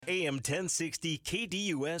AM 1060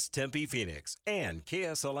 KDUS Tempe Phoenix and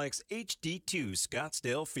KSLX HD2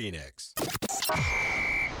 Scottsdale Phoenix.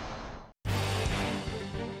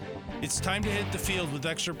 It's time to hit the field with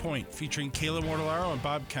Extra Point, featuring Kayla Mortellaro and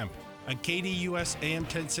Bob Kemp on KDUS AM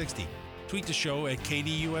 1060. Tweet the show at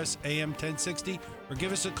KDUS AM 1060 or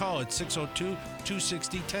give us a call at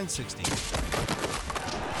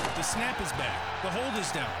 602-260-1060. The snap is back. The hold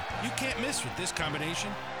is down. You can't miss with this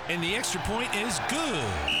combination. And the Extra Point is good.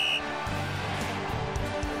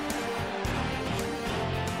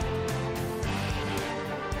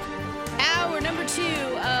 Hour number 2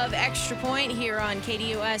 of Extra Point here on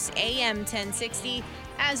KDUS AM 1060.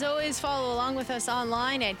 As always, follow along with us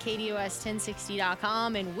online at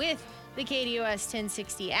KDUS1060.com and with the KDUS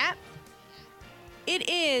 1060 app. It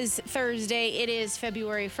is Thursday. It is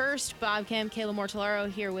February 1st. Bob Kemp, Kayla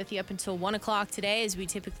Mortellaro here with you up until 1 o'clock today, as we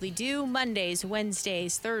typically do Mondays,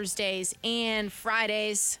 Wednesdays, Thursdays, and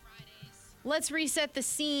Fridays. Let's reset the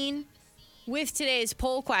scene with today's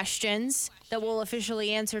poll questions that we'll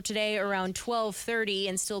officially answer today around 12:30,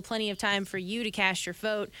 and still plenty of time for you to cast your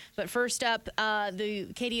vote. But first up, the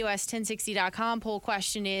KDUS1060.com poll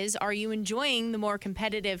question is, are you enjoying the more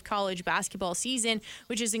competitive college basketball season,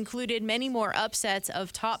 which has included many more upsets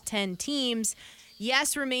of top 10 teams?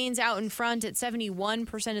 Yes remains out in front at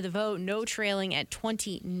 71% of the vote, no trailing at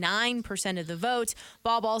 29% of the vote.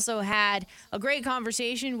 Bob also had a great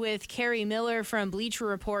conversation with Carrie Miller from Bleacher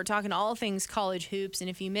Report, talking all things college hoops.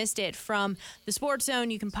 And if you missed it from the Sports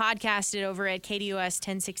Zone, you can podcast it over at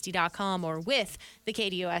KDUS1060.com or with the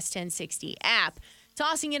KDUS 1060 app.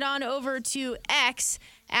 Tossing it on over to X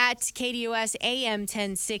at KDUS AM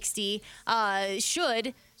 1060.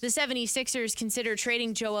 Should the 76ers consider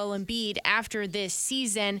trading Joel Embiid after this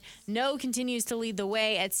season? No continues to lead the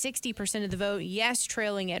way at 60% of the vote. Yes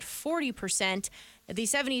trailing at 40%. The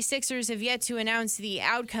 76ers have yet to announce the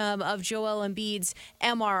outcome of Joel Embiid's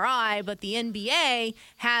MRI, but the NBA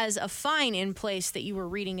has a fine in place that you were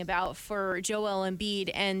reading about for Joel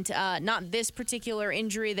Embiid, and not this particular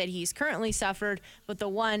injury that he's currently suffered, but the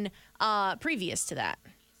one previous to that.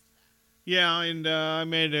 Yeah, and I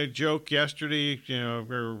made a joke yesterday,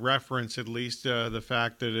 or reference at least the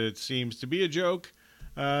fact that it seems to be a joke.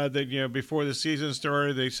 That before the season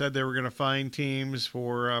started, they said they were going to find teams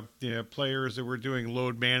for players that were doing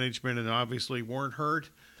load management and obviously weren't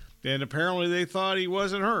hurt. And apparently they thought he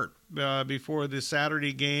wasn't hurt before the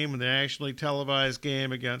Saturday game, the nationally televised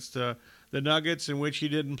game against the Nuggets, in which he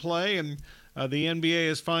didn't play. And the NBA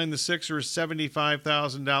has fined the Sixers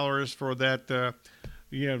 $75,000 for that.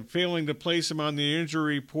 Failing to place him on the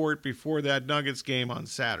injury report before that Nuggets game on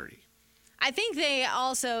Saturday. I think they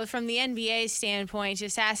also, from the NBA standpoint,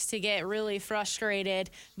 just has to get really frustrated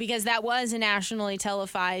because that was a nationally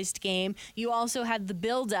televised game. You also had the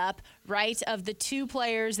buildup, right, of the two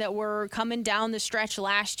players that were coming down the stretch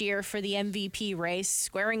last year for the MVP race,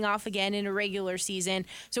 squaring off again in a regular season.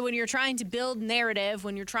 So when you're trying to build narrative,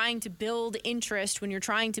 when you're trying to build interest, when you're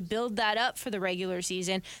trying to build that up for the regular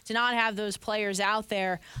season, to not have those players out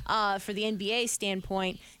there for the NBA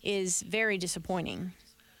standpoint is very disappointing.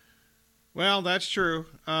 Well, that's true.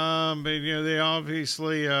 But they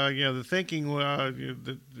obviously, the thinking,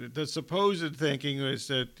 the supposed thinking was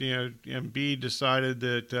that Embiid decided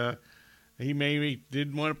that he maybe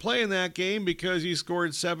didn't want to play in that game because he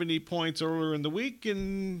scored 70 points earlier in the week,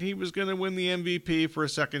 and he was going to win the MVP for a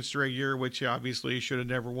second straight year, which obviously he should have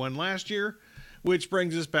never won last year. Which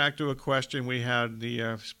brings us back to a question we had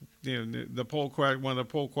the poll one of the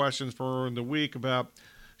poll questions for the week about.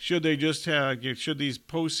 Should they just should these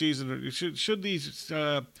postseason, should these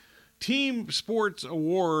team sports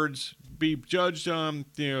awards be judged on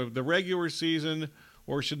the regular season,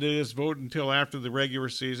 or should they just vote until after the regular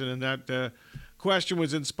season? And that question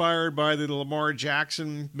was inspired by the Lamar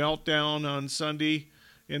Jackson meltdown on Sunday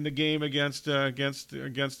in the game against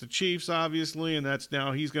the Chiefs, obviously, and that's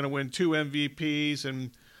now he's going to win 2 MVPs and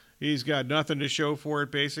he's got nothing to show for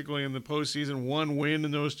it basically in the postseason. 1 win in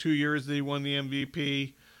those 2 years that he won the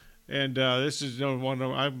MVP. And this is one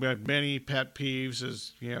of I've got many pet peeves.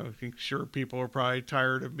 As I'm sure people are probably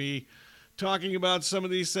tired of me talking about some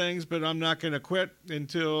of these things, but I'm not going to quit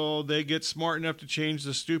until they get smart enough to change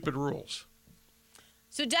the stupid rules.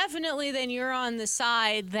 So definitely, then you're on the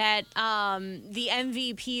side that the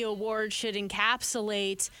MVP award should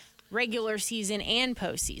encapsulate regular season and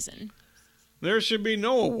postseason. There should be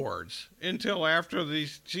no awards until after the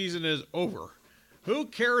season is over. Who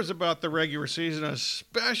cares about the regular season,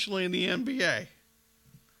 especially in the NBA?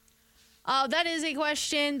 That is a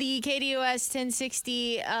question. The KDUS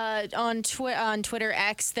 1060 on Twitter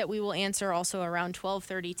X that we will answer also around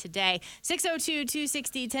 12:30 today.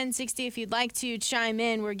 602-260-1060 if you'd like to chime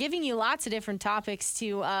in. We're giving you lots of different topics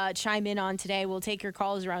to chime in on today. We'll take your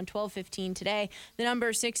calls around 12:15 today. The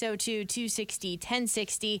number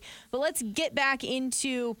 602-260-1060. But let's get back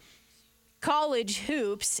into college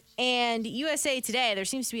hoops and USA Today. There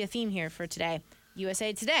seems to be a theme here for today.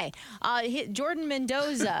 USA Today. Hit Jordan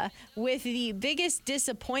Mendoza with the biggest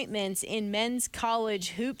disappointments in men's college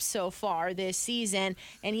hoops so far this season.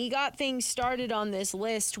 And he got things started on this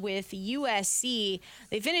list with USC.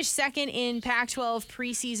 They finished second in Pac-12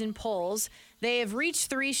 preseason polls. They have reached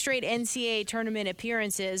 3 straight NCAA tournament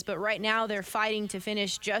appearances, but right now they're fighting to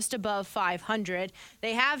finish just above 500.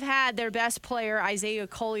 They have had their best player, Isaiah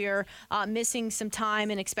Collier, missing some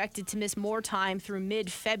time and expected to miss more time through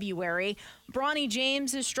mid-February. Bronny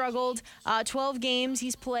James has struggled. 12 games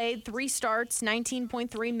he's played, 3 starts,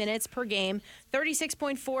 19.3 minutes per game,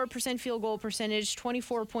 36.4% field goal percentage,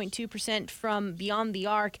 24.2% from beyond the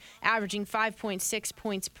arc, averaging 5.6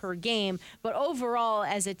 points per game. But overall,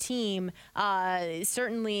 as a team,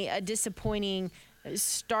 certainly a disappointing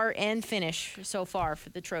start and finish so far for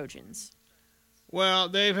the Trojans. Well,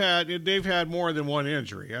 they've had more than one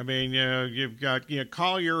injury. I mean, you've got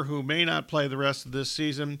Collier, who may not play the rest of this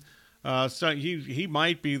season. So he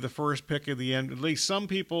might be the first pick of the end. At least some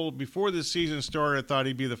people before the season started thought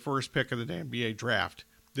he'd be the first pick of the NBA draft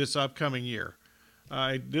this upcoming year,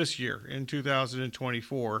 this year in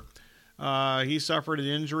 2024. He suffered an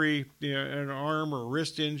injury, an arm or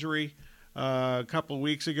wrist injury, a couple of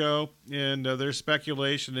weeks ago, and there's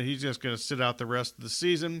speculation that he's just going to sit out the rest of the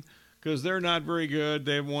season because they're not very good.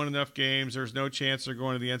 They've won enough games. There's no chance they're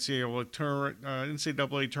going to the NCAA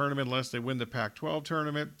tournament unless they win the Pac-12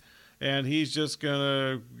 tournament. And he's just going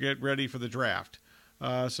to get ready for the draft.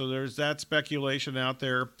 So there's that speculation out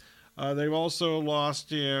there. They've also lost,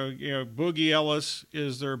 Boogie Ellis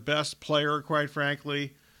is their best player, quite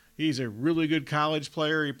frankly. He's a really good college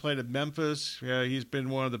player. He played at Memphis. He's been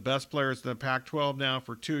one of the best players in the Pac-12 now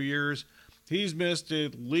for 2 years. He's missed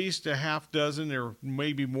at least a half dozen or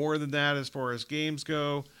maybe more than that as far as games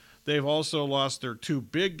go. They've also lost their 2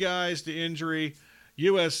 big guys to injury.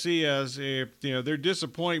 USC has their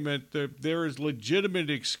disappointment. There is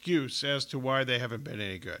legitimate excuse as to why they haven't been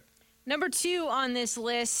any good. Number 2 on this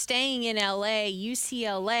list, staying in L.A.,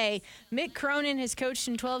 UCLA. Mick Cronin has coached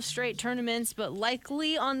in 12 straight tournaments, but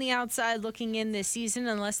likely on the outside looking in this season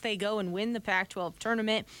unless they go and win the Pac-12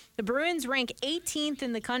 tournament. The Bruins rank 18th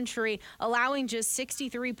in the country, allowing just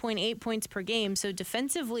 63.8 points per game, so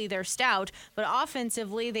defensively they're stout, but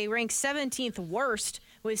offensively they rank 17th worst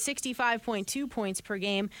with 65.2 points per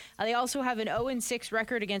game. They also have an 0-6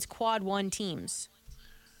 record against Quad 1 teams.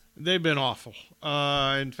 They've been awful.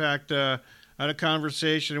 In fact, I had a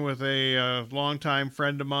conversation with a longtime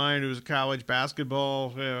friend of mine who's a college basketball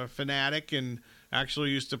fanatic and actually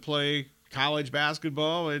used to play college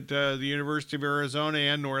basketball at the University of Arizona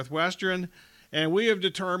and Northwestern. And we have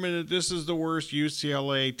determined that this is the worst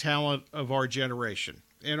UCLA talent of our generation.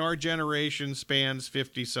 And our generation spans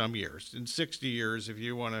 50-some years, and 60 years if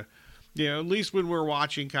you want to, at least when we're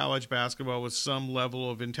watching college basketball with some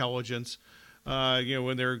level of intelligence.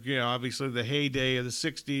 When they're, obviously the heyday of the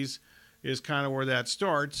 60s is kind of where that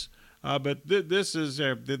starts. But this is,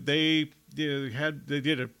 they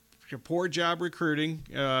did a poor job recruiting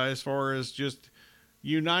as far as just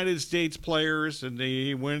United States players, and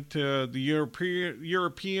they went to the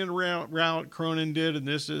European route Cronin did, and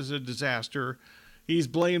this is a disaster. He's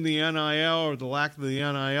blamed the NIL or the lack of the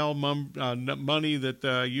NIL money that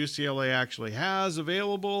UCLA actually has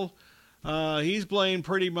available. He's blamed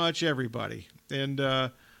pretty much everybody. And,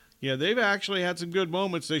 they've actually had some good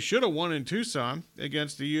moments. They should have won in Tucson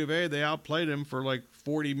against the UofA. They outplayed them for like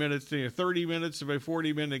 40 minutes, 30 minutes of a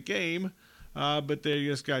 40-minute game. But they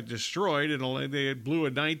just got destroyed, and they blew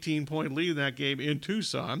a 19-point lead in that game in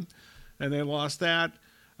Tucson, and they lost that.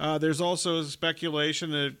 There's also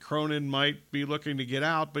speculation that Cronin might be looking to get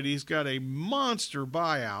out, but he's got a monster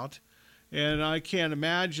buyout, and I can't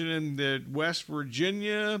imagine that West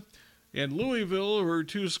Virginia and Louisville, who are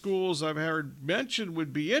 2 schools I've heard mentioned,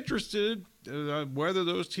 would be interested, whether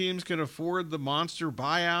those teams can afford the monster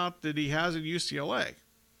buyout that he has at UCLA.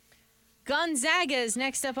 Gonzaga is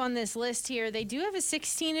next up on this list here. They do have a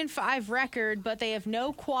 16-5 record, but they have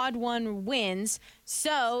no Quad 1 wins,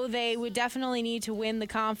 so they would definitely need to win the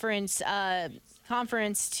conference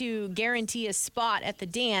to guarantee a spot at the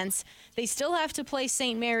dance. They still have to play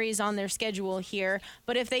St. Mary's on their schedule here,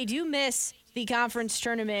 but if they do miss the conference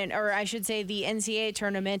tournament, or I should say the NCAA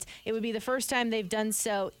tournament, it would be the first time they've done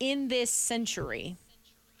so in this century.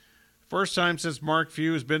 first time since Mark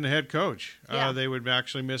Few has been the head coach. Yeah. They would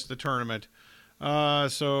actually miss the tournament.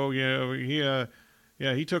 So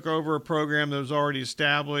he took over a program that was already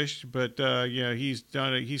established, but he's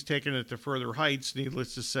done it. He's taken it to further heights,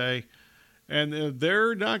 needless to say. And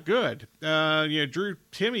they're not good. Drew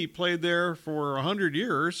Timme played there for 100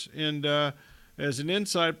 years, and as an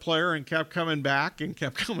inside player, and kept coming back and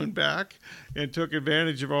took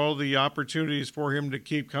advantage of all the opportunities for him to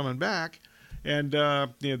keep coming back. And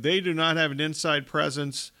they do not have an inside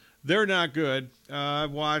presence. They're not good. I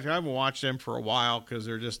haven't watched them for a while because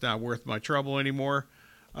they're just not worth my trouble anymore.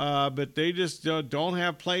 But they just don't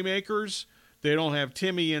have playmakers. They don't have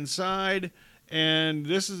Timme inside. And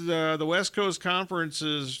this is the West Coast Conference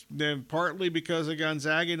is partly because of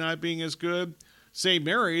Gonzaga not being as good. St.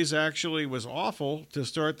 Mary's actually was awful to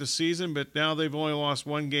start the season, but now they've only lost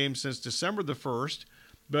one game since December the 1st.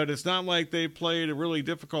 But it's not like they played a really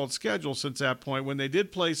difficult schedule since that point. When they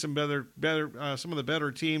did play some better some of the better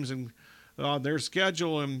teams in their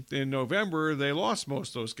schedule in November, they lost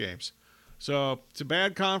most of those games. So it's a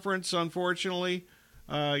bad conference, unfortunately.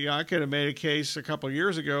 I could have made a case a couple of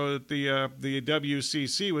years ago that the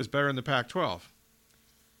WCC was better in the Pac-12.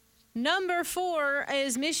 Number 4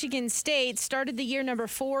 is Michigan State. Started the year number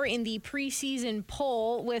 4 in the preseason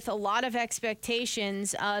poll with a lot of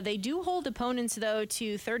expectations. They do hold opponents, though,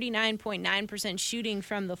 to 39.9% shooting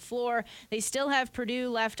from the floor. They still have Purdue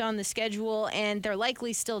left on the schedule, and they're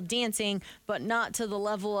likely still dancing, but not to the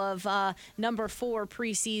level of number 4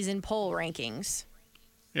 preseason poll rankings.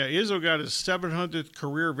 Yeah, Izzo got his 700th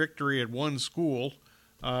career victory at one school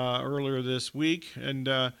earlier this week, and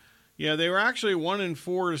they were actually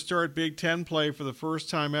 1-4 to start Big Ten play for the first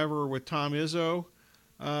time ever with Tom Izzo,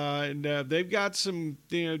 and they've got some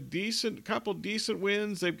decent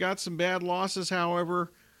wins. They've got some bad losses,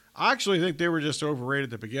 however. I actually think they were just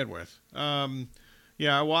overrated to begin with. I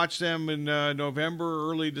watched them in November,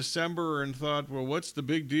 early December, and thought, well, what's the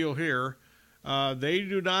big deal here? They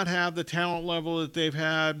do not have the talent level that they've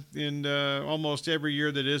had in almost every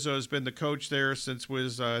year that Izzo has been the coach there since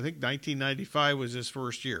I think 1995 was his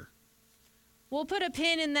first year. We'll put a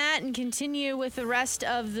pin in that and continue with the rest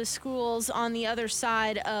of the schools on the other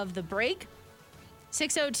side of the break.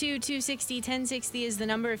 602-260-1060 is the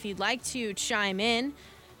number if you'd like to chime in. You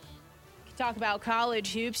can talk about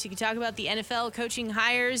college hoops. You can talk about the NFL coaching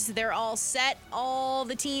hires. They're all set. All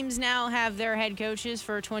the teams now have their head coaches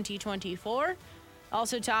for 2024.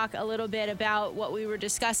 Also talk a little bit about what we were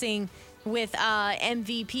discussing with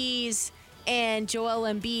MVPs and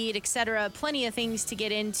Joel Embiid, etc. Plenty of things to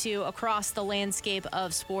get into across the landscape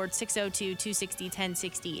of sports.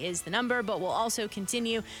 602-260-1060 is the number, but we'll also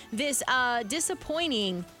continue this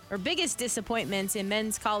biggest disappointments in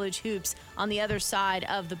men's college hoops on the other side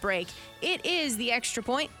of the break. It is the Extra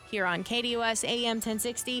Point here on KDUS AM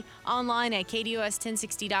 1060, online at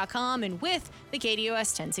KDUS1060.com, and with the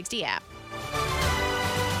KDUS 1060 app.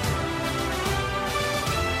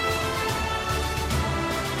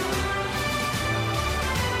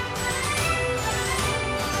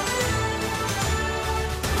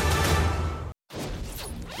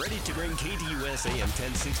 Ready to bring KDUS AM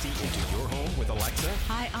 1060 into your home with Alexa?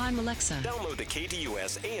 Hi, I'm Alexa. Download the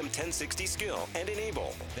KDUS AM 1060 skill and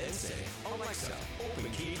enable. Then say, Alexa, open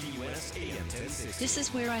KDUS AM 1060. This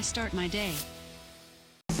is where I start my day.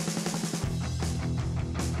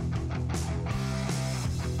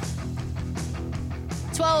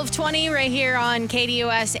 $12:20 right here on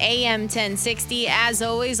KDUS AM 1060. As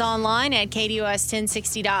always, online at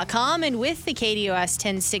KDUS1060.com and with the KDUS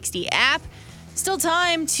 1060 app. Still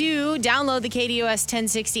time to download the KDUS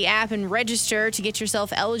 1060 app and register to get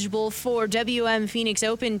yourself eligible for WM Phoenix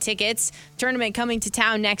Open tickets. Tournament coming to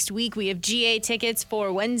town next week. We have GA tickets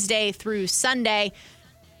for Wednesday through Sunday.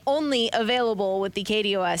 Only available with the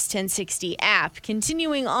KDUS 1060 app.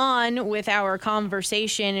 Continuing on with our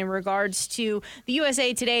conversation in regards to the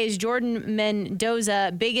USA Today's Jordan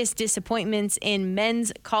Mendoza biggest disappointments in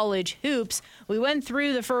men's college hoops. We went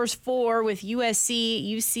through the first 4 with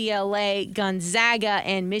USC, UCLA, Gonzaga,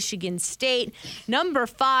 and Michigan State. Number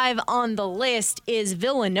 5 on the list is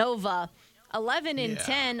Villanova.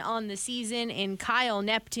 11-10 on the season in Kyle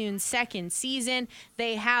Neptune's second season.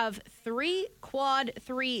 They have 3 quad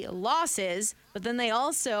 3 losses, but then they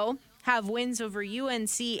also have wins over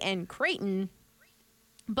UNC and Creighton.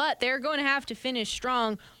 But they're going to have to finish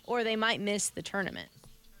strong or they might miss the tournament.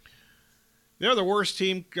 They're the worst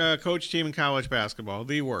team, coach team in college basketball,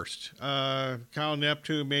 the worst. Kyle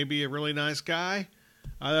Neptune may be a really nice guy.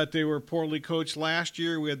 I thought they were poorly coached last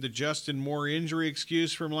year. We had the Justin Moore injury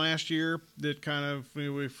excuse from last year that kind of,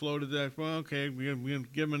 we floated that, well, okay, we're going to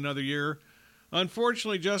give him another year.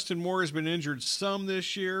 Unfortunately, Justin Moore has been injured some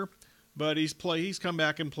this year. but he's come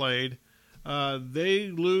back and played. They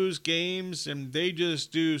lose games, and they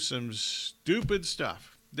just do some stupid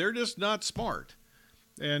stuff. They're just not smart.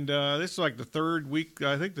 And this is like the third week.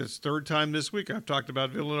 I think this third time this week I've talked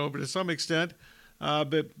about Villanova to some extent.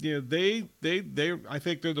 But they I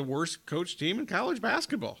think they're the worst coached team in college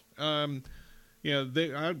basketball.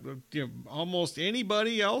 Almost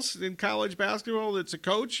anybody else in college basketball that's a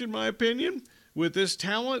coach, in my opinion, with this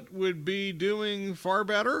talent would be doing far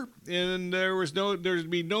better. And there'd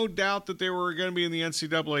be no doubt that they were going to be in the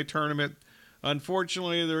NCAA tournament.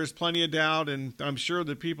 Unfortunately, there's plenty of doubt, and I'm sure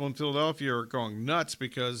that people in Philadelphia are going nuts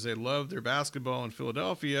because they love their basketball in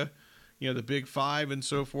Philadelphia, the Big Five and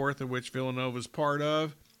so forth, of which Villanova is part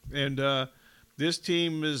of. And this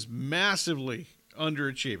team is massively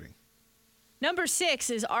underachieving. Number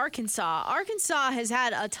 6 is Arkansas. Arkansas has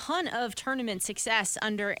had a ton of tournament success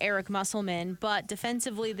under Eric Musselman, but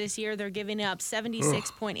defensively this year they're giving up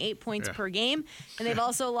 76.8 points per game, and they've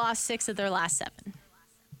also lost 6 of their last 7.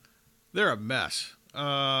 They're a mess.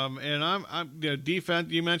 And I'm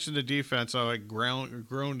defense. You mentioned the defense. I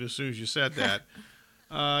groaned as soon as you said that.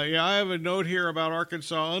 I have a note here about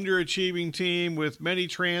Arkansas, underachieving team with many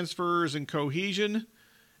transfers and cohesion.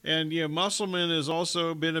 And Musselman has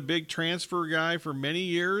also been a big transfer guy for many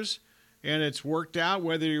years, and it's worked out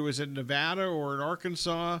whether he was in Nevada or in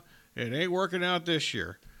Arkansas. It ain't working out this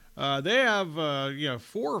year. They have 4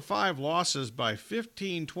 or 5 losses by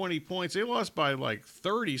 15, 20 points. They lost by like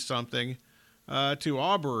 30 something to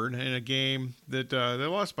Auburn in a game that they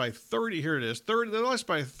lost by 30. Here it is. They lost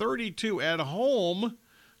by 32 at home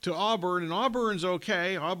to Auburn, and Auburn's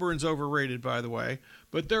okay. Auburn's overrated, by the way,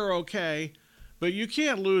 but they're okay. But you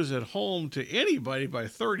can't lose at home to anybody by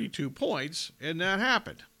 32 points, and that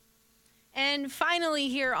happened. And finally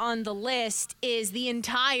here on the list is the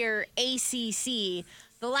entire ACC.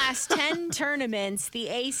 The last 10 tournaments, the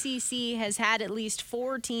ACC has had at least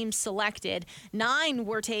 4 teams selected. 9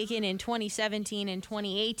 were taken in 2017 and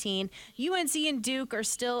 2018. UNC and Duke are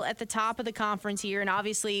still at the top of the conference here. And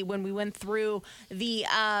obviously, when we went through the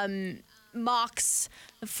mocks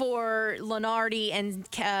for Lenardi and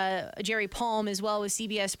Jerry Palm, as well as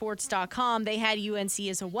CBSSports.com, they had UNC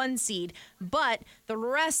as a 1 seed. But the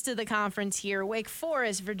rest of the conference here, Wake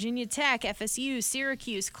Forest, Virginia Tech, FSU,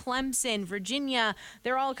 Syracuse, Clemson, Virginia,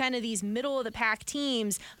 they're all kind of these middle-of-the-pack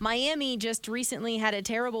teams. Miami just recently had a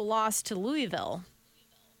terrible loss to Louisville.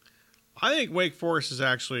 I think Wake Forest is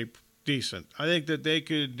actually decent. I think that they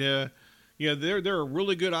could... they're a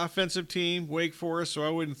really good offensive team, Wake Forest, so I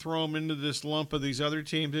wouldn't throw them into this lump of these other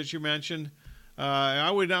teams that you mentioned. I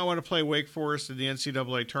would not want to play Wake Forest in the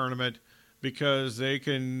NCAA tournament because they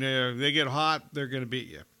get hot, they're going to beat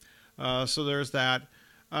you. So there's that.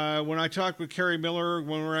 When I talked with Kerry Miller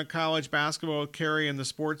when we were on college basketball with Kerry in the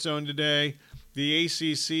Sports Zone today, the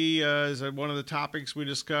ACC is one of the topics we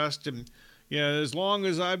discussed. And as long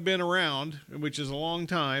as I've been around, which is a long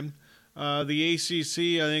time, the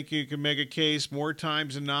ACC, I think you can make a case more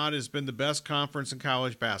times than not, has been the best conference in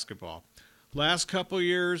college basketball. Last couple of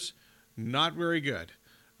years, not very good.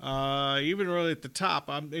 Even really at the top,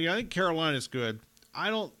 I think Carolina's good. I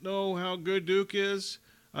don't know how good Duke is.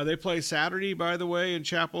 They play Saturday, by the way, in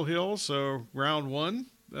Chapel Hill, so round 1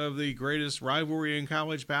 of the greatest rivalry in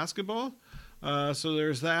college basketball. So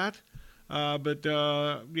there's that. And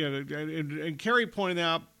Kerry pointed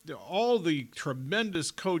out all the tremendous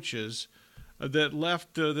coaches that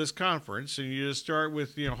left this conference, and you just start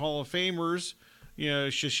with Hall of Famers,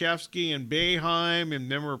 Krzyzewski and Boeheim, and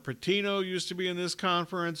remember Pitino used to be in this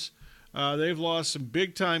conference. They've lost some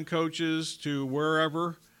big time coaches to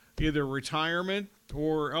wherever, either retirement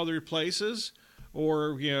or other places,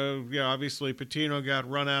 or obviously Pitino got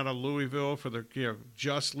run out of Louisville for the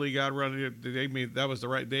justly got run. That was the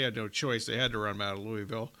right. They had no choice. They had to run him out of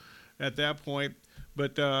Louisville at that point.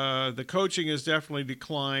 But the coaching has definitely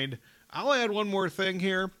declined. I'll add one more thing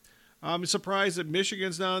here. I'm surprised that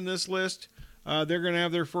Michigan's not on this list. They're going to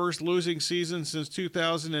have their first losing season since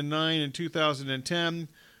 2009 and 2010.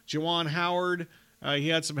 Juwan Howard, he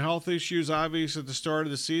had some health issues, obviously, at the start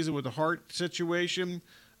of the season with the heart situation.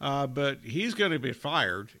 But he's going to be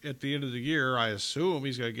fired at the end of the year. I assume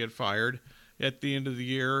he's going to get fired at the end of the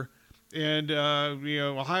year. And,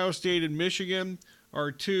 Ohio State and Michigan are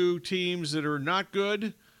 2 teams that are not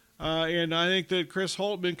good. And I think that Chris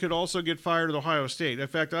Holtman could also get fired at Ohio State. In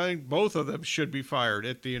fact, I think both of them should be fired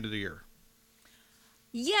at the end of the year.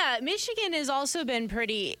 Yeah, Michigan has also been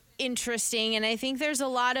pretty interesting, and I think there's a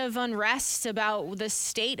lot of unrest about the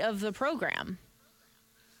state of the program.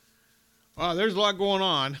 There's a lot going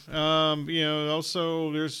on.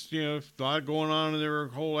 Also there's a lot going on in their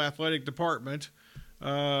whole athletic department.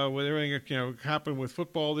 with everything happened with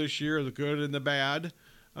football this year, the good and the bad.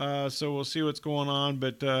 So we'll see what's going on.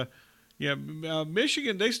 But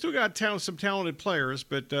Michigan, they still got some talented players,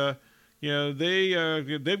 but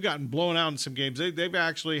they've gotten blown out in some games. They've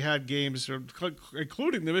actually had games,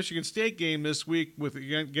 including the Michigan State game this week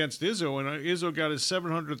against Izzo, and Izzo got his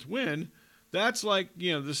 700th win. That's like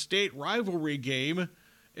the state rivalry game.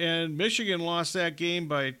 And Michigan lost that game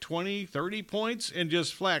by 20, 30 points and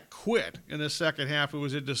just flat quit in the second half. It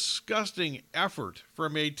was a disgusting effort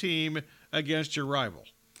from a team against your rival.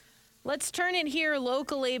 Let's turn it here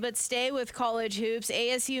locally, but stay with college hoops.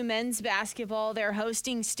 ASU men's basketball, they're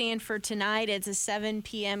hosting Stanford tonight. It's a 7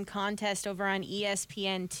 p.m. contest over on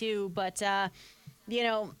ESPN2. But, I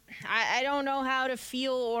don't know how to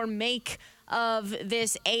feel or make of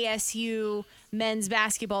this ASU men's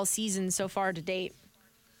basketball season so far to date.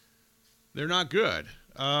 They're not good.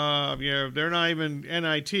 They're not even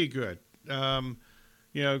NIT good.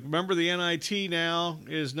 Remember the NIT now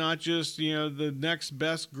is not just, the next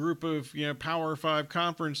best group of, Power 5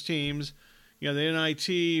 conference teams. The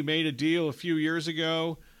NIT made a deal a few years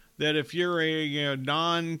ago that if you're a,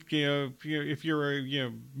 if you're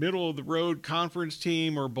a, middle of the road conference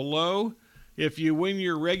team or below, if you win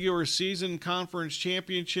your regular season conference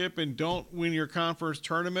championship and don't win your conference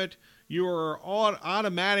tournament, you are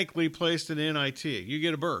automatically placed in NIT. You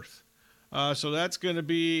get a berth. So that's going to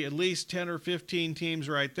be at least 10 or 15 teams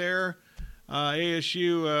right there.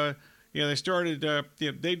 ASU, they started. I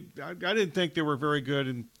didn't think they were very good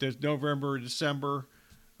in November, December.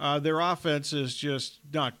 Their offense is just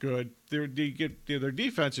not good. Their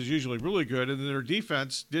defense is usually really good, and their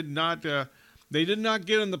defense did not. They did not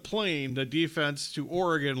get on the plane. The defense to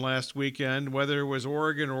Oregon last weekend, whether it was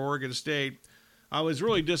Oregon or Oregon State. I was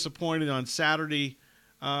really disappointed on Saturday.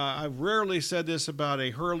 I've rarely said this about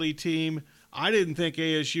a Hurley team. I didn't think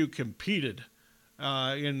ASU competed.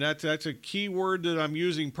 And that's a key word that I'm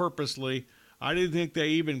using purposely. I didn't think they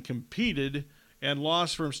even competed and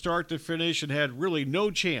lost from start to finish and had really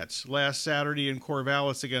no chance last Saturday in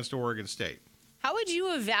Corvallis against Oregon State. How would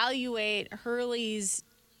you evaluate Hurley's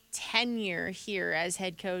tenure here as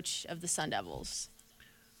head coach of the Sun Devils?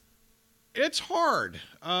 It's hard.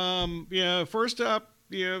 First up,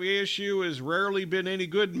 ASU has rarely been any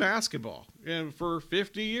good in basketball, and for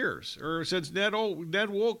 50 years, or since Ned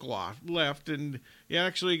Wolk left, and he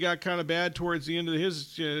actually got kind of bad towards the end of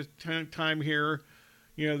his time here.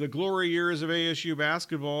 The glory years of ASU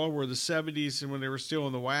basketball were the 70s and when they were still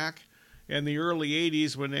in the WAC, and the early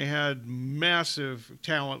 80s when they had massive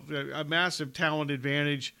talent, a massive talent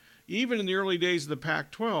advantage, even in the early days of the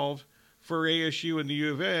Pac-12 for ASU and the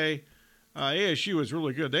UofA. ASU was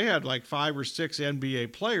really good. They had like 5 or 6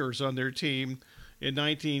 NBA players on their team in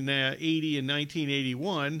 1980 and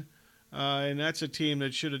 1981, and that's a team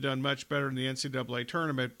that should have done much better in the NCAA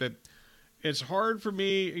tournament. But it's hard for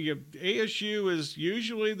me. ASU is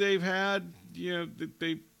usually they've had,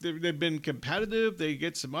 they've been competitive. They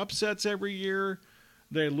get some upsets every year.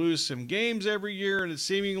 They lose some games every year, and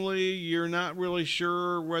seemingly you're not really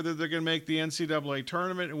sure whether they're going to make the NCAA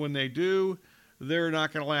tournament. And when they do, they're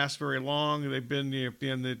not going to last very long. They've been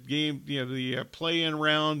in the game, the play-in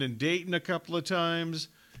round in Dayton a couple of times,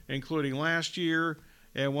 including last year.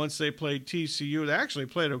 And once they played TCU, they actually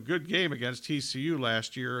played a good game against TCU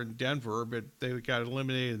last year in Denver, but they got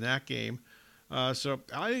eliminated in that game. So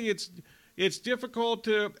I think it's difficult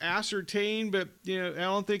to ascertain, but I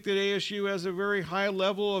don't think that ASU has a very high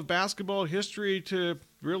level of basketball history to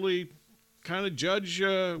really kind of judge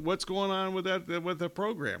what's going on with the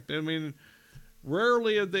program. I mean,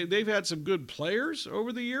 rarely have they've had some good players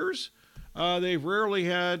over the years. They've rarely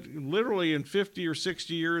had, literally in 50 or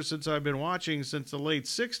 60 years since I've been watching, since the late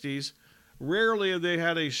 60s, rarely have they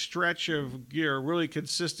had a stretch of really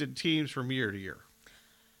consistent teams from year to year.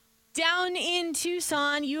 Down in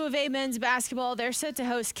Tucson, UofA men's basketball, they're set to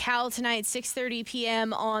host Cal tonight, 6:30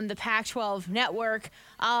 p.m. on the Pac-12 network.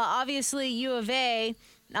 Obviously, UofA,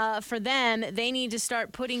 for them, they need to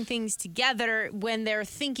start putting things together when they're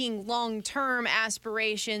thinking long-term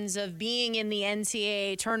aspirations of being in the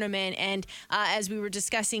NCAA tournament. And as we were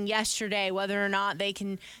discussing yesterday, whether or not they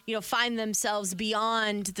can, find themselves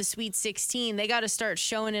beyond the Sweet 16, they got to start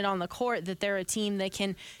showing it on the court that they're a team that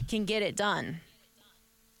can get it done.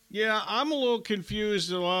 Yeah, I'm a little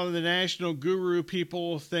confused. A lot of the national guru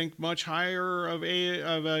people think much higher of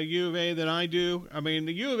U of A than I do. I mean,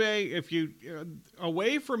 the U of A, if you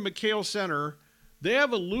away from McHale Center, they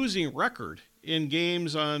have a losing record in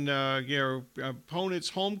games on opponents'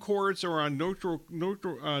 home courts or on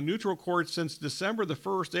neutral courts since December the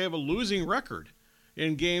 1st. They have a losing record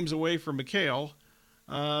in games away from McHale.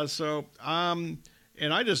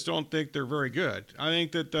 and I just don't think they're very good. I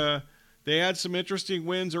think that they had some interesting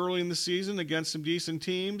wins early in the season against some decent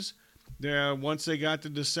teams. Once they got to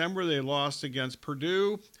December, they lost against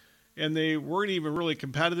Purdue, and they weren't even really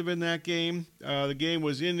competitive in that game. The game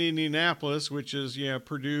was in Indianapolis, which is,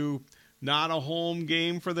 Purdue, not a home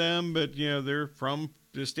game for them, but, they're from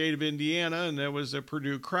the state of Indiana, and that was a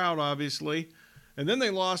Purdue crowd, obviously. And then they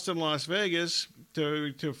lost in Las Vegas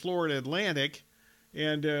to Florida Atlantic,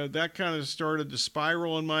 and that kind of started the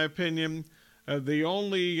spiral, in my opinion.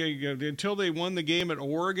 Until they won the game at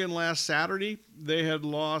Oregon last Saturday, they had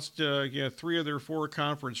lost 3 of their 4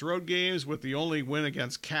 conference road games, with the only win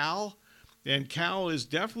against Cal. And Cal is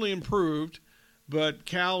definitely improved, but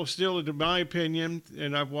Cal still, in my opinion,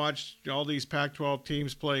 and I've watched all these Pac-12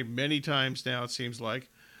 teams play many times now, it seems like,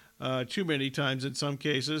 too many times in some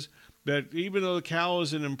cases, that even though Cal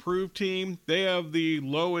is an improved team, they have the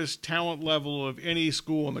lowest talent level of any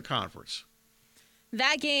school in the conference.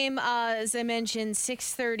 That game, as I mentioned,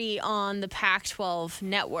 6:30 on the Pac-12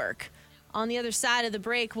 network. On the other side of the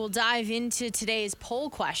break, we'll dive into today's poll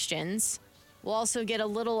questions. We'll also get a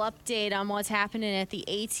little update on what's happening at the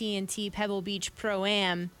AT&T Pebble Beach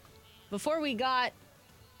Pro-Am. Before we got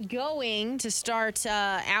going to start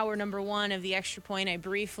hour number 1 of the Extra Point, I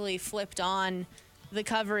briefly flipped on the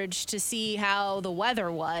coverage to see how the weather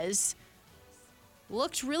was.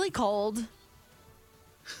 Looked really cold.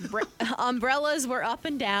 Umbrellas were up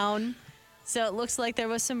and down, so it looks like there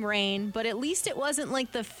was some rain, but at least it wasn't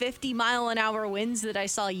like the 50-mile-an-hour winds that I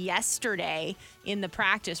saw yesterday in the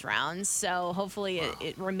practice rounds. So hopefully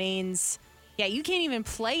it remains. Yeah, you can't even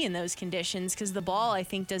play in those conditions because the ball, I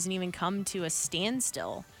think, doesn't even come to a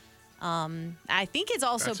standstill. I think it's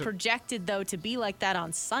also projected, though, to be like that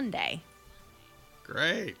on Sunday.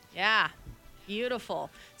 Great. Yeah.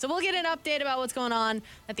 Beautiful. So we'll get an update about what's going on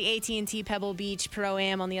at the AT&T Pebble Beach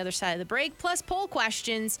Pro-Am on the other side of the break, plus poll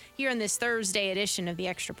questions here in this Thursday edition of the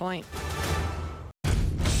Extra Point.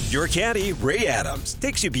 Your caddy, Ray Adams,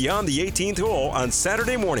 takes you beyond the 18th hole on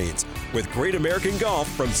Saturday mornings with Great American Golf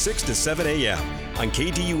from 6 to 7 a.m. on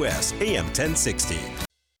KDUS AM 1060.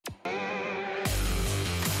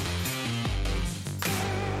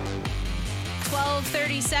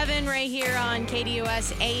 .37 right here on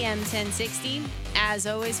KDUS AM 1060. As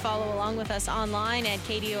always, follow along with us online at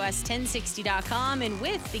KDUS1060.com and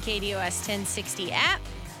with the KDUS 1060 app.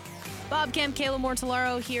 Bob Kemp, Kayla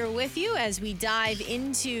Mortellaro here with you as we dive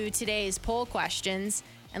into today's poll questions.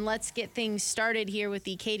 And let's get things started here with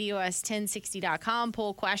the KDUS1060.com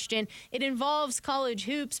poll question. It involves college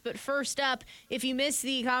hoops, but first up, if you missed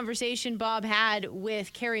the conversation Bob had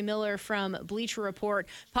with Carrie Miller from Bleacher Report,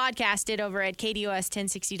 podcast it over at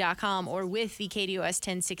KDUS1060.com or with the KDUS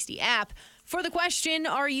 1060 app. For the question,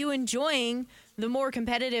 are you enjoying the more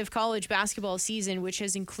competitive college basketball season, which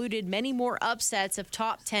has included many more upsets of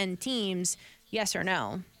top 10 teams? Yes or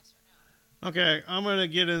no? Okay, I'm going to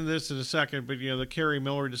get into this in a second, but, the Carrie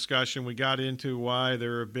Miller discussion, we got into why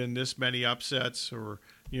there have been this many upsets or,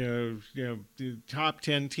 the top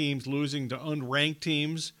 10 teams losing to unranked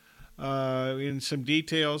teams in some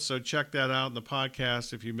details. So check that out in the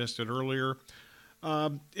podcast if you missed it earlier.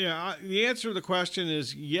 The answer to the question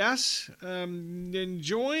is yes.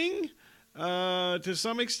 Enjoying to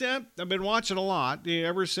some extent. I've been watching a lot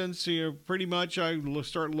ever since pretty much I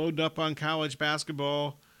start loading up on college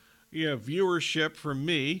basketball. Viewership from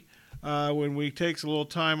me when we takes a little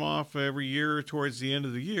time off every year towards the end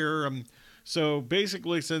of the year. So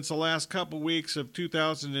basically, since the last couple weeks of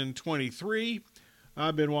 2023,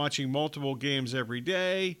 I've been watching multiple games every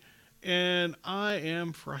day, and I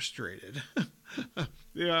am frustrated.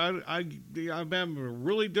 I'm having a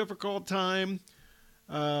really difficult time.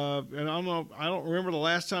 And I don't remember the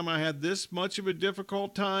last time I had this much of a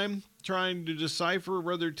difficult time trying to decipher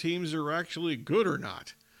whether teams are actually good or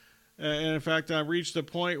not. And in fact, I've reached a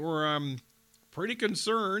point where I'm pretty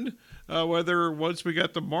concerned whether once we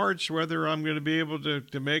get to March, whether I'm going to be able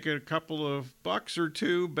to make a couple of bucks or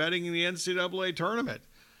two betting in the NCAA tournament.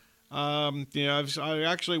 I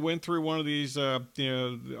actually went through one of these, I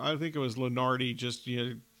think it was Lenardi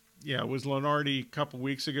it was Lenardi a couple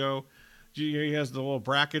weeks ago. He has the little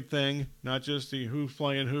bracket thing, not just the who's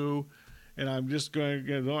playing who. And I'm just going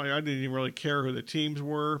to, I didn't even really care who the teams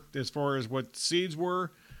were as far as what seeds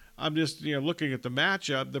were. I'm just, looking at the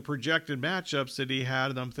matchup, the projected matchups that he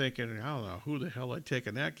had, and I'm thinking, I don't know who the hell I'd take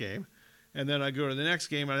in that game. And then I go to the next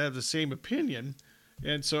game, and I have the same opinion.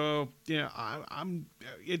 And so,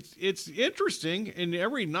 it's interesting. And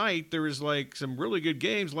every night there is like some really good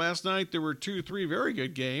games. Last night there were 2-3 very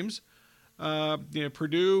good games.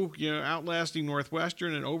 Purdue, outlasting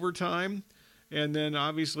Northwestern in overtime. And then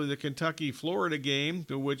obviously the Kentucky-Florida game,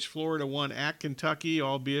 to which Florida won at Kentucky,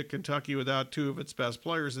 albeit Kentucky without 2 of its best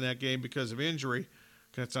players in that game because of injury.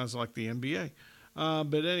 That sounds like the NBA.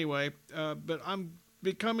 But anyway, but I'm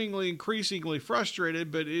becoming increasingly frustrated,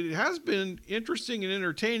 but it has been interesting and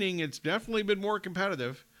entertaining. It's definitely been more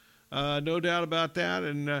competitive, no doubt about that.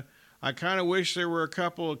 And I kind of wish there were a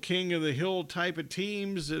couple of king of the hill type of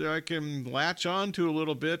teams that I can latch on to a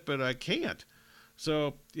little bit, but I can't.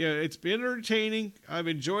 So, yeah, it's been entertaining. I've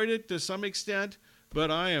enjoyed it to some extent,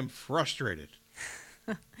 but I am frustrated.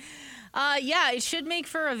 Yeah, it should make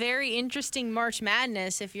for a very interesting March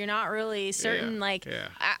Madness if you're not really certain.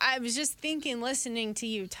 I was just thinking, listening to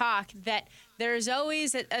you talk, that there's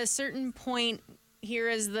always at a certain point here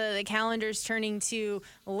as the calendar's turning to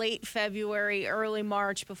late February, early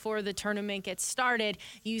March, before the tournament gets started,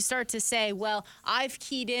 you start to say, well, I've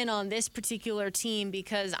keyed in on this particular team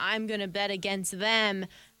because I'm going to bet against them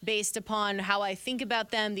based upon how I think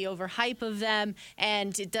about them, the overhype of them,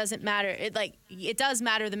 and it doesn't matter. It does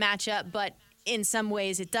matter the matchup, but in some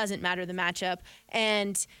ways it doesn't matter the matchup.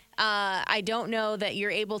 And I don't know that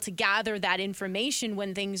you're able to gather that information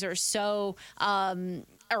when things are so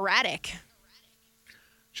erratic.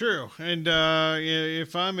 True. And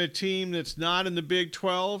if I'm a team that's not in the Big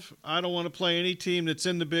 12, I don't want to play any team that's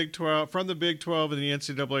in the Big 12, from the Big 12 in the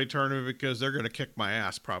NCAA tournament, because they're going to kick my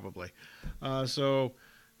ass probably. So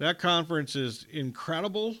that conference is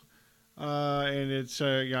incredible. And it's,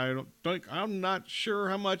 I'm not sure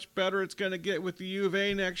how much better it's going to get with the U of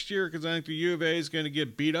A next year, because I think the U of A is going to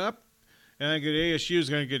get beat up. And I think the ASU is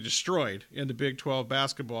going to get destroyed in the Big 12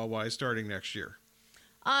 basketball-wise starting next year.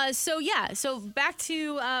 So back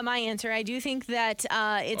to my answer. I do think that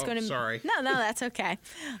it's going to. Sorry. No, that's okay.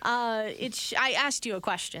 I asked you a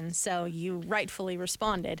question, so you rightfully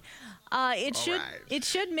responded. It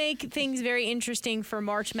should make things very interesting for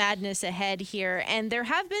March Madness ahead here, and there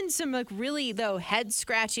have been some really head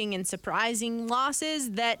scratching and surprising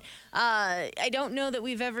losses that I don't know that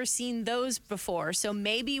we've ever seen those before. So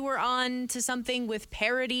maybe we're on to something with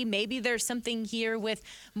parity. Maybe there's something here with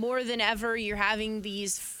more than ever you're having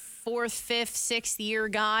these 4th, 5th, 6th year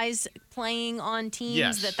guys playing on teams.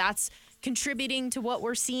 Yes. That's contributing to what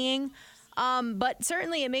we're seeing. But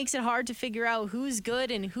certainly it makes it hard to figure out who's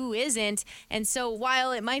good and who isn't. And so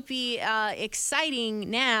while it might be exciting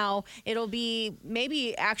now, it'll be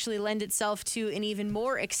maybe actually lend itself to an even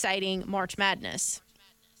more exciting March Madness.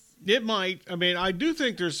 It might. I mean, I do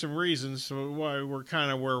think there's some reasons why we're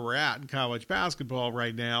kind of where we're at in college basketball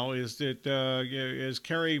right now, is that, as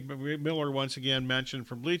Kerry Miller once again mentioned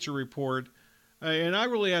from Bleacher Report, and I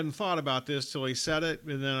really hadn't thought about this till he said it,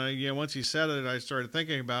 and then once he said it, I started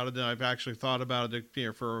thinking about it. And I've actually thought about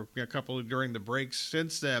it for a couple during the breaks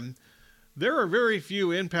since then. There are very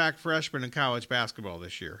few impact freshmen in college basketball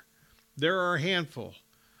this year. There are a handful.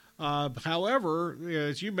 However,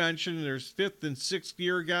 as you mentioned, there's 5th and 6th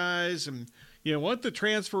year guys, and what the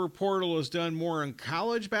transfer portal has done more in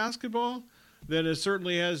college basketball than it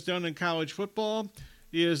certainly has done in college football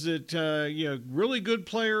is that really good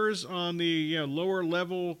players on the lower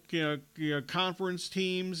level conference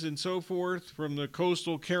teams and so forth from the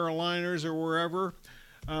coastal Carolinas or wherever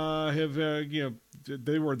have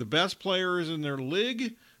they were the best players in their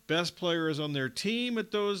league, best players on their team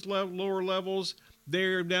at those lower levels. They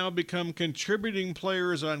have now become contributing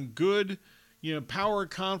players on good power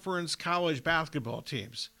conference college basketball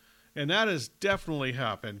teams, and that has definitely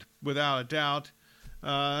happened without a doubt.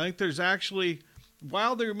 I think there's actually,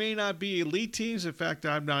 while there may not be elite teams, in fact,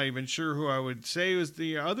 I'm not even sure who I would say is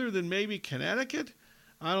the other than maybe Connecticut.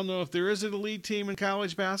 I don't know if there is an elite team in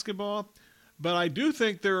college basketball, but I do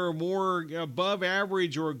think there are more above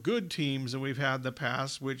average or good teams than we've had in the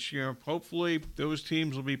past, which, hopefully those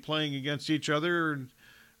teams will be playing against each other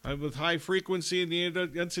with high frequency in the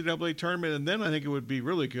NCAA tournament, and then I think it would be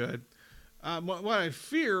really good. What I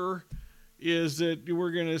fear is that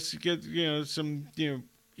we're going to get, some,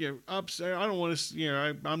 ups. I don't want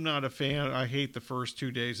to, I'm not a fan. I hate the first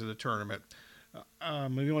 2 days of the tournament.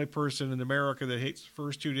 I'm the only person in America that hates the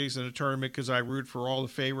first 2 days of the tournament because I root for all the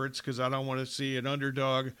favorites, because I don't want to see an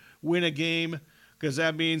underdog win a game, because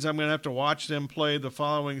that means I'm going to have to watch them play the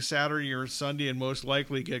following Saturday or Sunday and most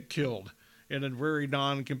likely get killed in a very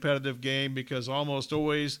non-competitive game, because almost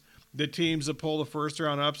always the teams that pull the first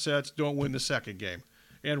round upsets don't win the second game,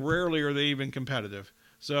 and rarely are they even competitive.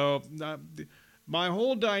 So my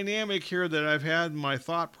whole dynamic here that I've had in my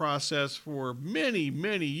thought process for many,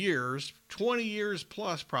 many years, 20 years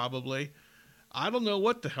plus probably, I don't know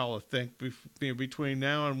what the hell to think between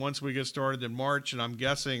now and once we get started in March. And I'm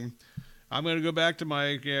guessing I'm going to go back to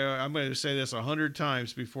I'm going to say this 100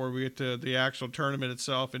 times before we get to the actual tournament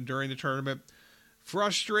itself and during the tournament.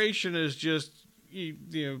 frustration is just,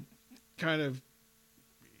 kind of,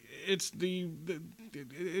 it's the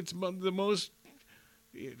most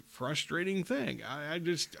frustrating thing. I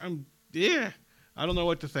don't know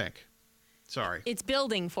what to think. Sorry. It's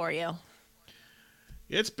building for you.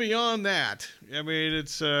 It's beyond that. I mean,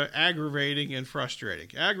 it's aggravating and frustrating.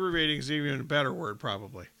 Aggravating is even a better word,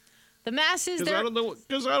 probably. The masses,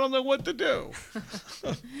 because I don't know what to do.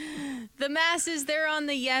 The masses, they're on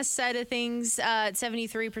the yes side of things.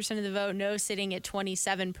 73% of the vote, no, sitting at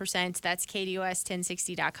 27%. That's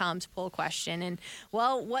KDUS1060.com's poll question. And,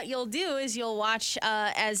 well, what you'll do is you'll watch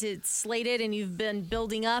as it's slated and you've been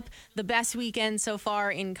building up the best weekend so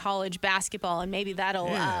far in college basketball, and maybe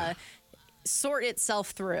that'll sort itself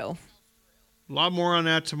through. A lot more on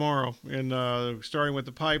that tomorrow, and starting with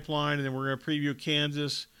the pipeline, and then we're going to preview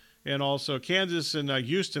Kansas. And also Kansas and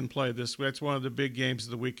Houston play this. That's one of the big games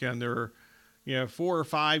of the weekend. There are, 4 or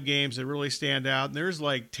 5 games that really stand out. And there's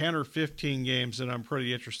like 10 or 15 games that I'm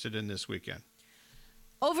pretty interested in this weekend.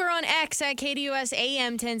 Over on X at KDUS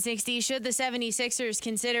AM 1060, should the 76ers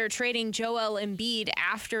consider trading Joel Embiid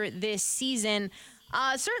after this season?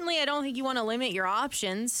 Certainly, I don't think you want to limit your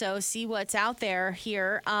options, so see what's out there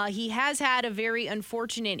here. He has had a very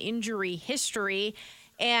unfortunate injury history,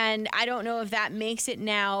 and I don't know if that makes it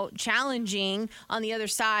now challenging on the other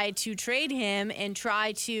side to trade him and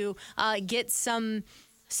try to get some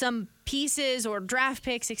pieces or draft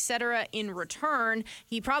picks, etc., in return.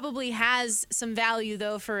 He probably has some value,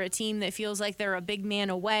 though, for a team that feels like they're a big man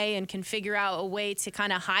away and can figure out a way to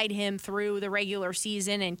kind of hide him through the regular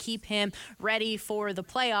season and keep him ready for the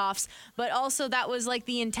playoffs. But also that was like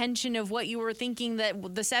the intention of what you were thinking that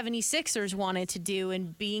the 76ers wanted to do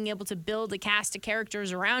and being able to build a cast of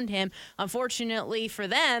characters around him. Unfortunately for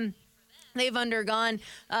them, they've undergone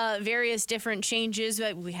various different changes.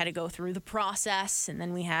 We had to go through the process, and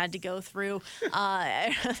then we had to go through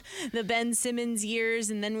the Ben Simmons years,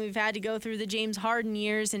 and then we've had to go through the James Harden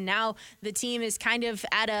years, and now the team is kind of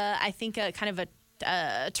at a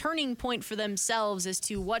turning point for themselves as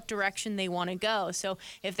to what direction they want to go. So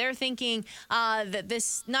if they're thinking that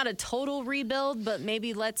this, not a total rebuild, but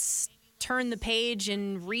maybe let's turn the page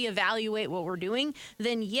and reevaluate what we're doing,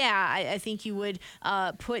 then I think you would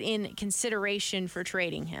put in consideration for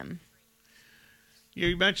trading him.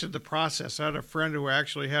 You mentioned the process. I had a friend who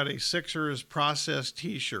actually had a Sixers process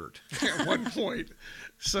T-shirt at one point.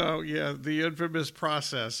 So, the infamous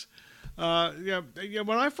process. When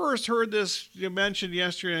I first heard this mentioned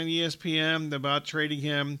yesterday on ESPN about trading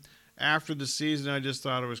him after the season, I just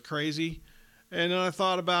thought it was crazy. And then I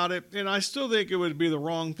thought about it, and I still think it would be the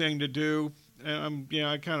wrong thing to do.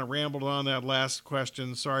 I kind of rambled on that last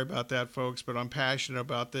question. Sorry about that, folks, but I'm passionate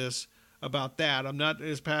about that. I'm not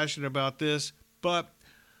as passionate about this, but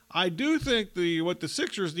I do think what the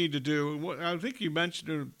Sixers need to do, I think you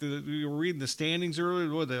mentioned, you were reading the standings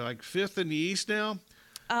earlier, they're like 5th in the East now?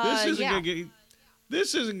 This isn't going to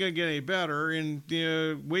get any better, and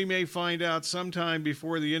we may find out sometime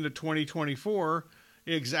before the end of 2024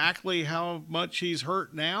 exactly how much he's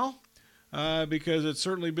hurt now, because it's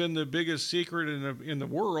certainly been the biggest secret in the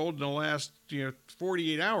world in the last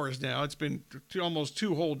 48 hours now. It's been almost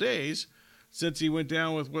 2 whole days since he went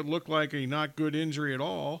down with what looked like a not good injury at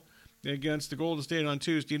all against the Golden State on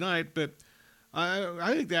Tuesday night. But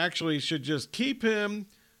I think they actually should just keep him,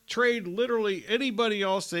 trade literally anybody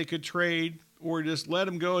else they could trade, or just let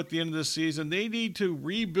him go at the end of the season. They need to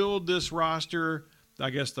rebuild this roster. I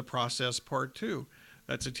guess the process part 2.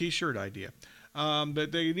 That's a T-shirt idea.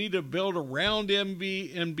 But they need to build around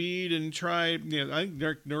Embiid and try. I think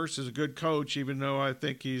Nick Nurse is a good coach, even though I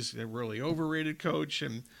think he's a really overrated coach.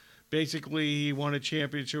 And basically, he won a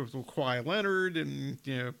championship with Kawhi Leonard. And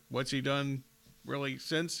what's he done really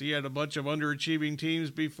since? He had a bunch of underachieving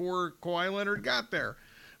teams before Kawhi Leonard got there.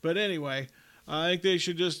 But anyway, I think they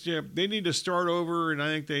should just they need to start over, and I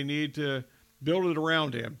think they need to build it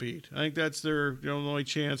around Embiid. I think that's their only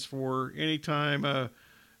chance for any time,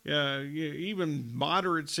 even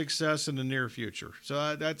moderate success in the near future.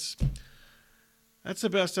 So that's the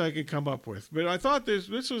best I can come up with. But I thought this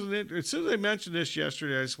was as soon as I mentioned this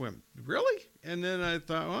yesterday, I just went, really? And then I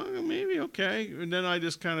thought, well, maybe okay. And then I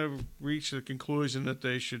just kind of reached the conclusion that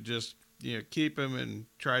they should just keep him and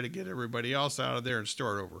try to get everybody else out of there and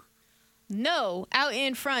start over. No, out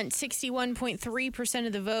in front, 61.3%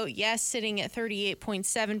 of the vote. Yes, sitting at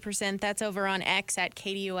 38.7%. That's over on X at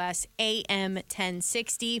KDUS AM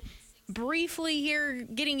 1060. Briefly here,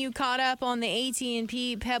 getting you caught up on the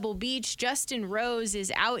AT&T Pebble Beach. Justin Rose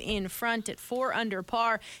is out in front at 4 under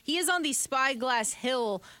par. He is on the Spyglass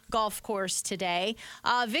Hill golf course today.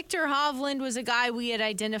 Victor Hovland was a guy we had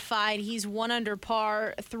identified. He's 1 under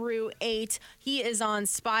par through 8. He is on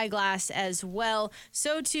Spyglass as well.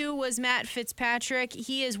 So too was Matt Fitzpatrick.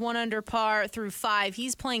 He is 1 under par through 5.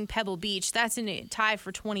 He's playing Pebble Beach. That's in a tie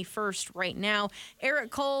for 21st right now.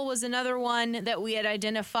 Eric Cole was another one that we had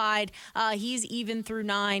identified. He's even through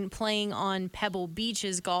 9, playing on Pebble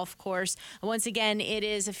Beach's golf course. Once again, it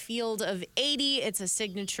is a field of 80. It's a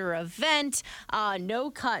signature event. No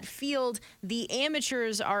cut field. The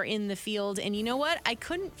amateurs are in the field, and you know what? I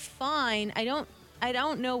couldn't find. I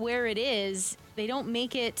don't know where it is. They don't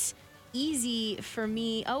make it easy for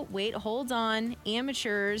me. Oh, wait, hold on.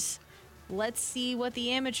 Amateurs. Let's see what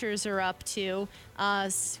the amateurs are up to,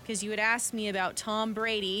 because you had asked me about Tom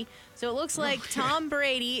Brady. So it looks like Tom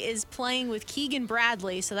Brady is playing with Keegan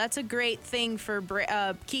Bradley, so that's a great thing for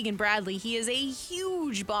Keegan Bradley. He is a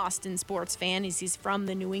huge Boston sports fan. He's from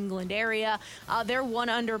the New England area. They're 1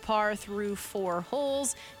 under par through 4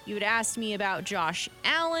 holes. You had asked me about Josh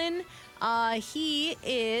Allen. He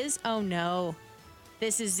is, oh no.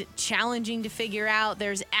 This is challenging to figure out.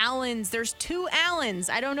 There's Allens. There's 2 Allens.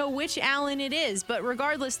 I don't know which Allen it is, but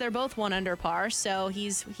regardless, they're both 1 under par, so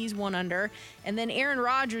he's 1 under. And then Aaron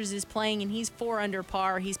Rodgers is playing, and he's 4 under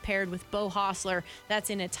par. He's paired with Bo Hostler. That's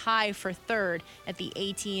in a tie for 3rd at the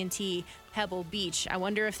AT&T Pebble Beach. I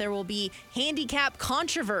wonder if there will be handicap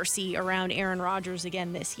controversy around Aaron Rodgers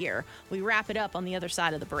again this year. We wrap it up on the other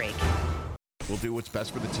side of the break. We'll do what's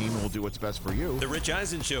best for the team, and we'll do what's best for you. The Rich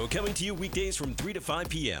Eisen Show, coming to you weekdays from 3 to 5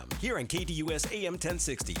 p.m. here on KDUS AM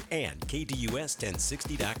 1060 and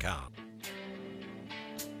KDUS1060.com.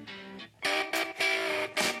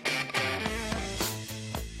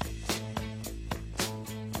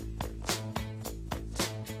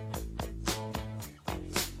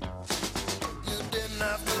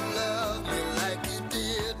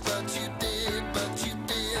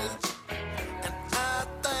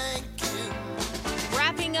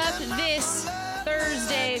 This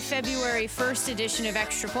Thursday, February 1st edition of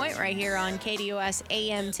Extra Point right here on KDUS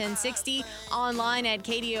AM 1060, online at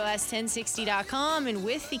KDUS1060.com and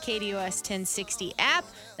with the KDUS 1060 app.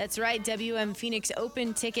 That's right, WM Phoenix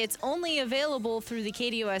Open tickets only available through the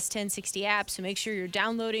KDUS 1060 app, so make sure you're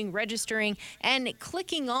downloading, registering, and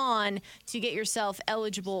clicking on to get yourself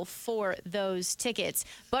eligible for those tickets.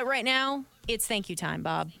 But right now, it's thank you time,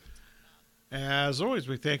 Bob. As always,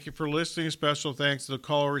 we thank you for listening. Special thanks to the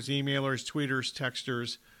callers, emailers, tweeters,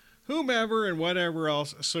 texters, whomever and whatever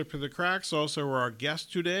else slipped through the cracks. Also, our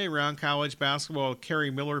guest today around college basketball,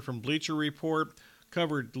 Kerry Miller from Bleacher Report,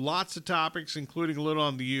 covered lots of topics, including a little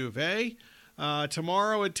on the UofA.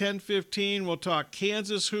 Tomorrow at 10:15, we'll talk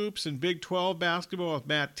Kansas hoops and Big 12 basketball with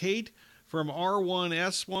Matt Tate from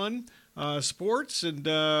R1S1 Sports, and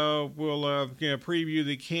we'll preview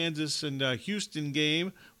the Kansas and Houston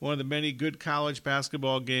game, one of the many good college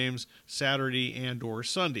basketball games Saturday and or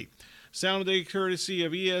Sunday. Sound of the day courtesy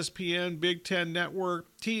of ESPN, Big Ten Network,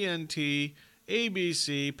 TNT,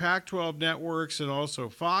 ABC, Pac-12 Networks, and also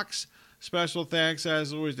Fox. Special thanks,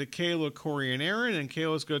 as always, to Kayla, Corey, and Aaron. And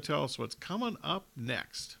Kayla's going to tell us what's coming up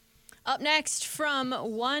next. Up next from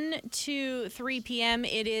 1 to 3 p.m.,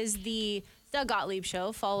 it is the Doug Gottlieb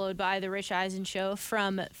Show, followed by the Rich Eisen Show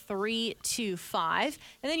from 3 to 5.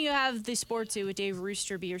 And then you have the Sports Zoo with Dave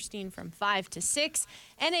Rooster Bierstein from 5 to 6.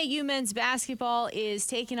 NAU men's basketball is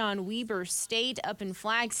taking on Weber State up in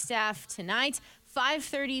Flagstaff tonight.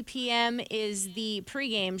 5:30 p.m. is the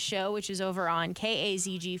pregame show, which is over on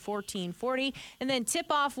KAZG 1440. And then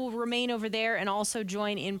tip-off will remain over there and also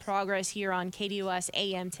join in progress here on KDUS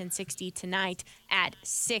AM 1060 tonight at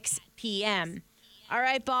 6 p.m. All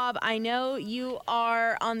right, Bob, I know you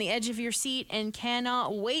are on the edge of your seat and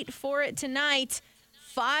cannot wait for it tonight.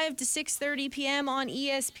 5 to 6:30 p.m. on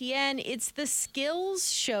ESPN. It's the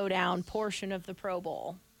Skills Showdown portion of the Pro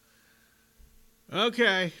Bowl.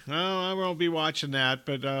 Okay, well, I won't be watching that,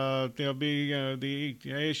 but there'll be the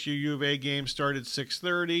ASU U of A game started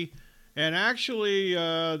 6:30, and actually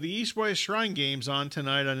the East-West Shrine game's on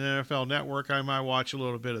tonight on NFL Network. I might watch a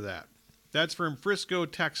little bit of that. That's from Frisco,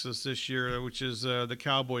 Texas this year, which is the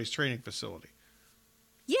Cowboys training facility.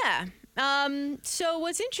 Yeah. So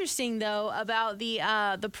what's interesting, though, about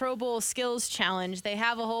the Pro Bowl Skills Challenge, they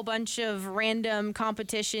have a whole bunch of random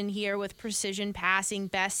competition here with precision passing,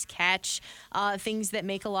 best catch, things that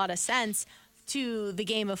make a lot of sense to the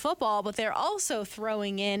game of football, but they're also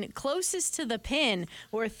throwing in closest to the pin,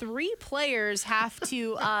 where 3 players have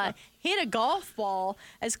to hit a golf ball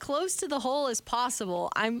as close to the hole as possible.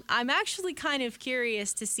 I'm actually kind of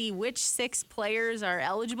curious to see which 6 players are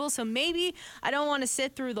eligible. So maybe I don't want to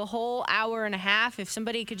sit through the whole hour and a half. If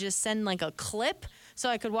somebody could just send like a clip so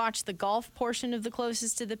I could watch the golf portion of the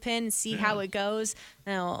closest to the pin and see how it goes.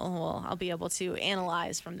 And I'll be able to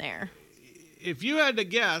analyze from there. If you had to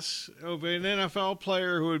guess of an NFL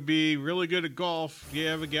player who would be really good at golf, do you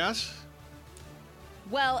have a guess?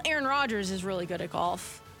 Well, Aaron Rodgers is really good at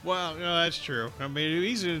golf. Well, that's true. I mean,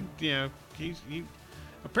 he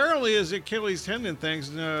apparently his Achilles tendon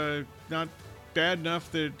thing's not bad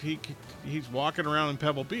enough that he's walking around in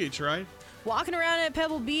Pebble Beach, right? Walking around at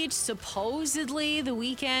Pebble Beach, supposedly the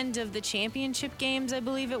weekend of the championship games, I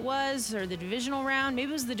believe it was, or the divisional round.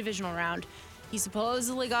 Maybe it was the divisional round. He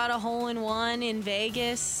supposedly got a hole-in-one in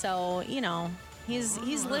Vegas, so,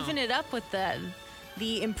 he's living it up with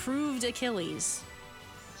the improved Achilles.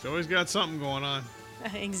 So he's got something going on.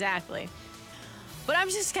 Exactly. But I'm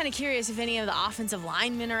just kind of curious if any of the offensive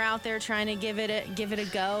linemen are out there trying to give it a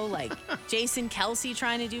go, like Jason Kelsey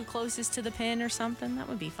trying to do closest to the pin or something. That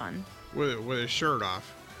would be fun. With his shirt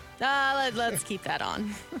off. Let's keep that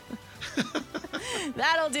on.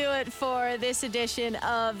 That'll do it for this edition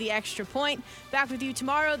of The Extra Point. Back with you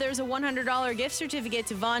tomorrow. There's a $100 gift certificate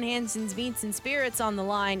to Von Hansen's Meats and Spirits on the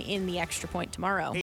line in The Extra Point tomorrow.